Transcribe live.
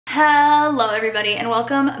Hello everybody and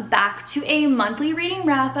welcome back to a monthly reading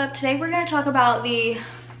wrap up. Today we're going to talk about the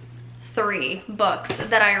 3 books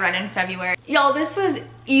that I read in February. Y'all, this was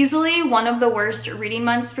easily one of the worst reading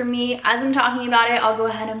months for me. As I'm talking about it, I'll go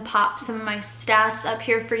ahead and pop some of my stats up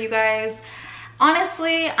here for you guys.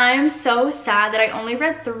 Honestly, I'm so sad that I only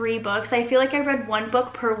read 3 books. I feel like I read 1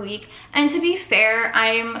 book per week, and to be fair,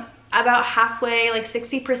 I'm about halfway, like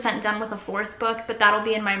 60% done with a 4th book, but that'll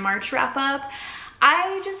be in my March wrap up.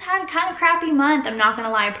 I just had kind of crappy month, I'm not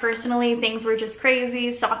gonna lie. Personally, things were just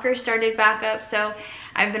crazy. Soccer started back up, so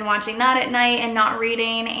I've been watching that at night and not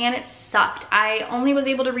reading, and it sucked. I only was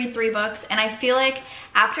able to read 3 books, and I feel like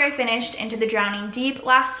after I finished Into the Drowning Deep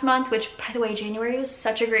last month, which by the way, January was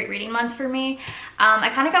such a great reading month for me,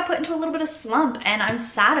 I kind of got put into a little bit of slump, and I'm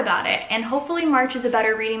sad about it. And hopefully March is a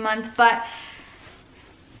better reading month, but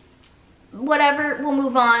whatever, we'll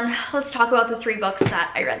move on. Let's talk about the 3 books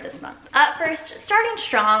that I read this month. First, starting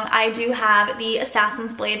strong, I do have The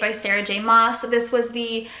Assassin's Blade by Sarah J. Maas. This was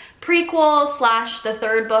the prequel / the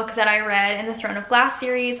 3rd book that I read in the Throne of Glass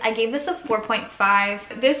series. I gave this a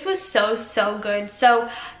 4.5. This was so good. So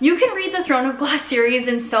you can read the Throne of Glass series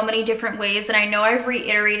in so many different ways, and I know I've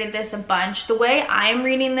reiterated this a bunch. The way I'm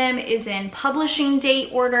reading them is in publishing date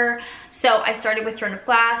order. So I started with Throne of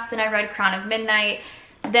Glass, then I read Crown of Midnight,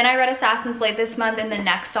 then I read Assassin's Blade this month, and then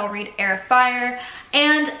next I'll read Heir of Fire.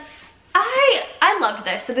 And I loved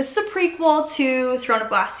this. So this is a prequel to Throne of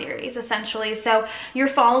Glass series, essentially. So you're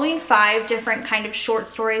following 5 different kind of short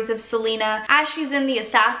stories of Selena as she's in the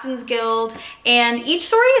Assassin's Guild, and each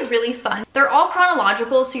story is really fun. They're all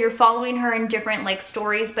chronological, so you're following her in different like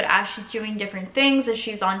stories, but as she's doing different things, as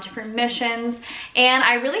she's on different missions. And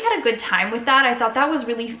I really had a good time with that. I thought that was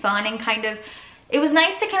really fun, and kind of it was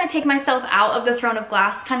nice to kind of take myself out of the Throne of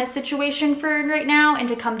Glass kind of situation for right now and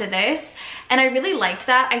to come to this. And I really liked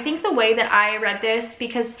that. I think the way that I read this,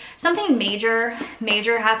 because something major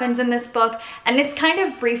happens in this book, and it's kind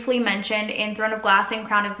of briefly mentioned in Throne of Glass and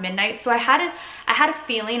Crown of Midnight. So I had a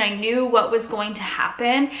feeling, I knew what was going to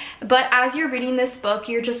happen. But as you're reading this book,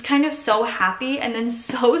 you're just kind of so happy and then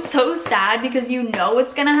so sad because you know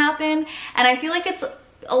what's gonna happen. And I feel like it's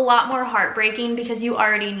a lot more heartbreaking because you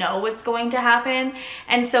already know what's going to happen,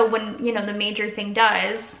 and so when you know the major thing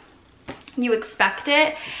does, you expect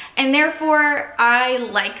it. And therefore I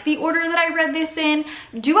like the order that I read this in.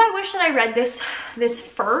 Do I wish that I read this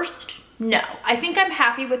first? No, I think I'm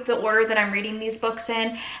happy with the order that I'm reading these books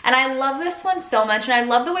in, and I love this one so much. And I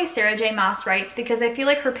love the way Sarah J. Maas writes, because I feel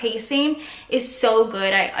like her pacing is so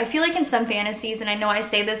good. I feel like in some fantasies, and I know I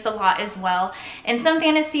say this a lot as well, in some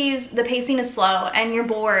fantasies the pacing is slow and you're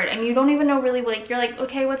bored and you don't even know really, like, you're like,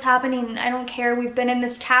 okay, what's happening? I don't care, we've been in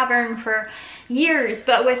this tavern for years.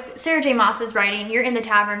 But with Sarah J. Maas's writing, you're in the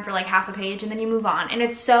tavern for like half a page and then you move on, and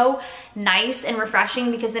it's so nice and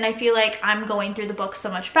refreshing, because then I feel like I'm going through the book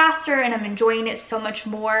so much faster and I'm enjoying it so much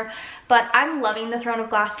more. But I'm loving the Throne of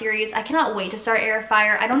Glass series. I cannot wait to start Heir of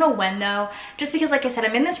Fire. I don't know when though, just because like I said,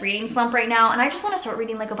 I'm in this reading slump right now, and I just want to start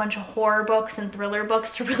reading like a bunch of horror books and thriller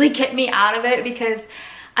books to really get me out of it, because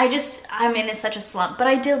I'm in such a slump. But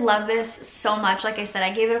I did love this so much. Like I said,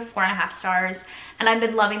 I gave it a 4.5 stars, and I've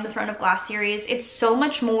been loving the Throne of Glass series. It's so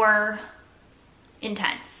much more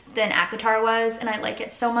intense than ACOTAR was, and I like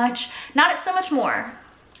it so much. Not so much more.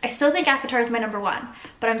 I still think ACOTAR is my #1,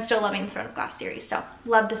 but I'm still loving the Throne of Glass series, so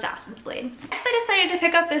loved Assassin's Blade. Next, I decided to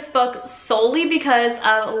pick up this book solely because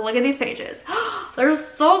look at these pages. They're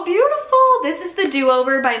so beautiful. This is The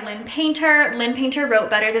Do-Over by Lynn Painter. Lynn Painter wrote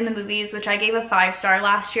Better Than the Movies, which I gave a 5-star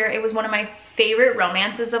last year. It was one of my favorite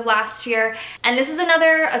romances of last year, and this is a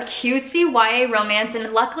cutesy YA romance,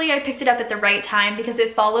 and luckily I picked it up at the right time because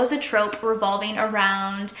it follows a trope revolving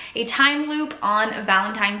around a time loop on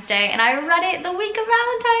Valentine's Day, and I read it the week of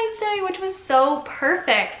Valentine's Day, which was so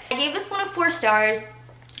perfect. I gave this one a 4 stars.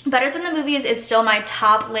 Better Than the Movies is still my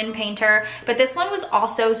top Lynn Painter, but this one was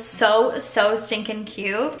also so stinking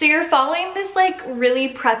cute. So you're following this like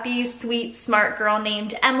really preppy, sweet, smart girl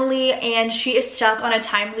named Emily, and she is stuck on a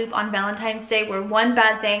time loop on Valentine's Day where one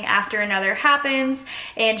bad thing after another happens,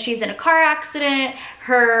 and she's in a car accident.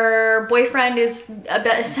 Her boyfriend is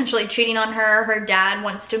essentially cheating on her. Her dad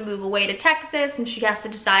wants to move away to Texas, and she has to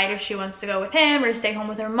decide if she wants to go with him or stay home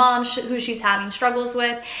with her mom, who she's having struggles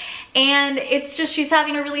with. And it's just, she's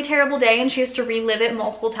having a really terrible day and she has to relive it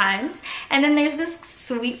multiple times. And then there's this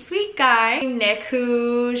sweet guy, Nick,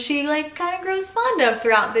 who she like kind of grows fond of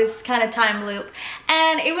throughout this kind of time loop.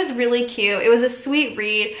 And it was really cute. It was a sweet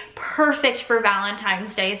read, perfect for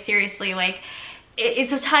Valentine's Day. Seriously, like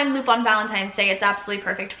it's a time loop on Valentine's Day. It's absolutely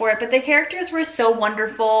perfect for it. But the characters were so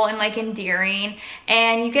wonderful and like endearing,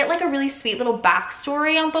 and you get like a really sweet little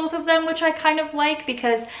backstory on both of them, which I kind of like,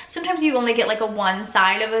 because sometimes you only get like a one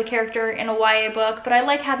side of a character in a YA book, but I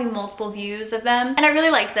like having multiple views of them. And I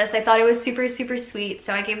really liked this. I thought it was super, super sweet,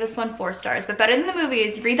 so I gave this one 4 stars. But better than the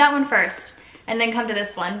movies, read that one first and then come to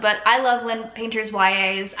this one. But I love Lynn Painter's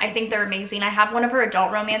YAs. I think they're amazing. I have one of her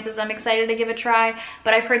adult romances I'm excited to give a try,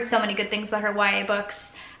 but I've heard so many good things about her YA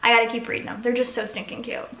books. I gotta keep reading them. They're just so stinking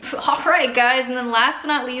cute. All right, guys, and then last but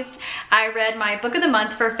not least, I read my book of the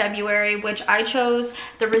month for February, which I chose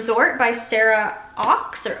The Resort by Sarah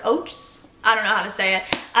Oakes or Oates. I don't know how to say it.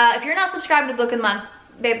 If you're not subscribed to Book of the Month,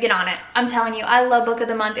 babe, get on it. I'm telling you, I love Book of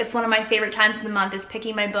the Month. It's one of my favorite times of the month is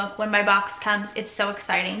picking my book when my box comes. It's so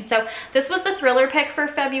exciting. So this was the thriller pick for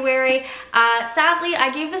February. Sadly,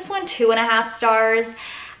 I gave this one 2.5 stars.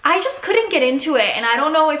 I just couldn't get into it, and I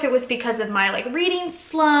don't know if it was because of my like reading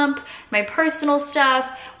slump, my personal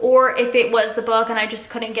stuff, or if it was the book and I just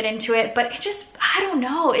couldn't get into it, but it just, I don't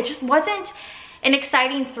know, it just wasn't an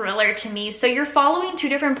exciting thriller to me. So you're following 2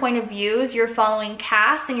 different point of views. You're following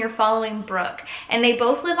Cass and you're following Brooke, and they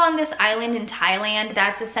both live on this island in Thailand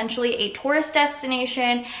that's essentially a tourist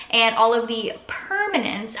destination, and all of the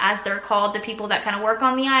permanents, as they're called, the people that kind of work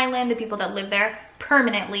on the island, the people that live there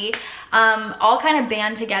permanently, all kind of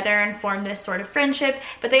band together and form this sort of friendship,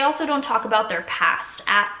 but they also don't talk about their past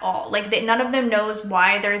at all. Like none of them knows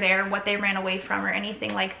why they're there, what they ran away from, or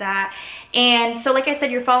anything like that. And so like I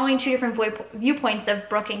said, you're following 2 different viewpoints of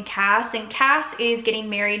Brooke and Cass is getting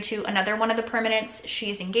married to another one of the permanents.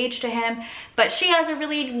 She's engaged to him, but she has a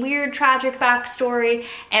really weird, tragic backstory,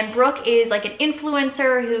 and Brooke is like an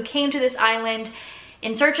influencer who came to this island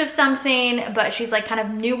in search of something, but she's like kind of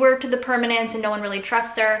newer to the permanents and no one really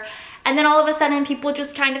trusts her. And then all of a sudden people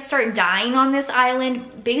just kind of start dying on this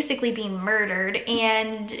island, basically being murdered,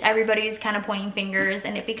 and everybody's kind of pointing fingers,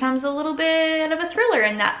 and it becomes a little bit of a thriller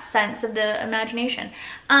in that sense of the imagination.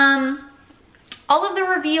 All of the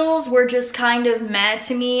reveals were just kind of meh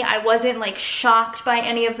to me. I wasn't like shocked by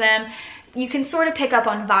any of them. You can sort of pick up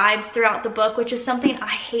on vibes throughout the book, which is something I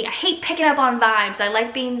hate. I hate picking up on vibes. I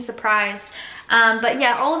like being surprised. But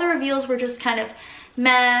yeah, all of the reveals were just kind of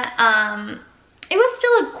meh. It was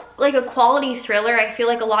still like a quality thriller. I feel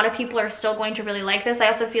like a lot of people are still going to really like this. I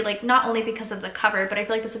also feel like not only because of the cover, but I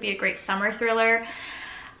feel like this would be a great summer thriller.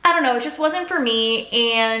 I don't know, it just wasn't for me,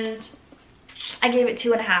 and I gave it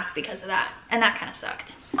 2.5 because of that, and that kind of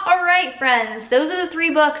sucked. All right, friends, those are the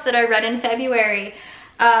 3 books that I read in February.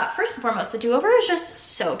 First and foremost, the do-over is just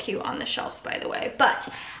so cute on the shelf, by the way, but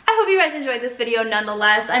I hope you guys enjoyed this video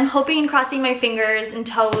nonetheless. I'm hoping, crossing my fingers and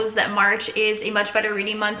toes, that March is a much better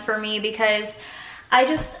reading month for me, because I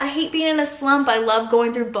hate being in a slump. I love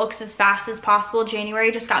going through books as fast as possible. January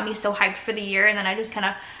just got me so hyped for the year, and then I just kind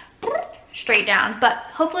of straight down. But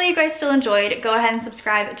hopefully you guys still enjoyed. Go ahead and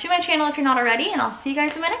subscribe to my channel if you're not already, and I'll see you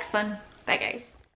guys in my next one. Bye, guys.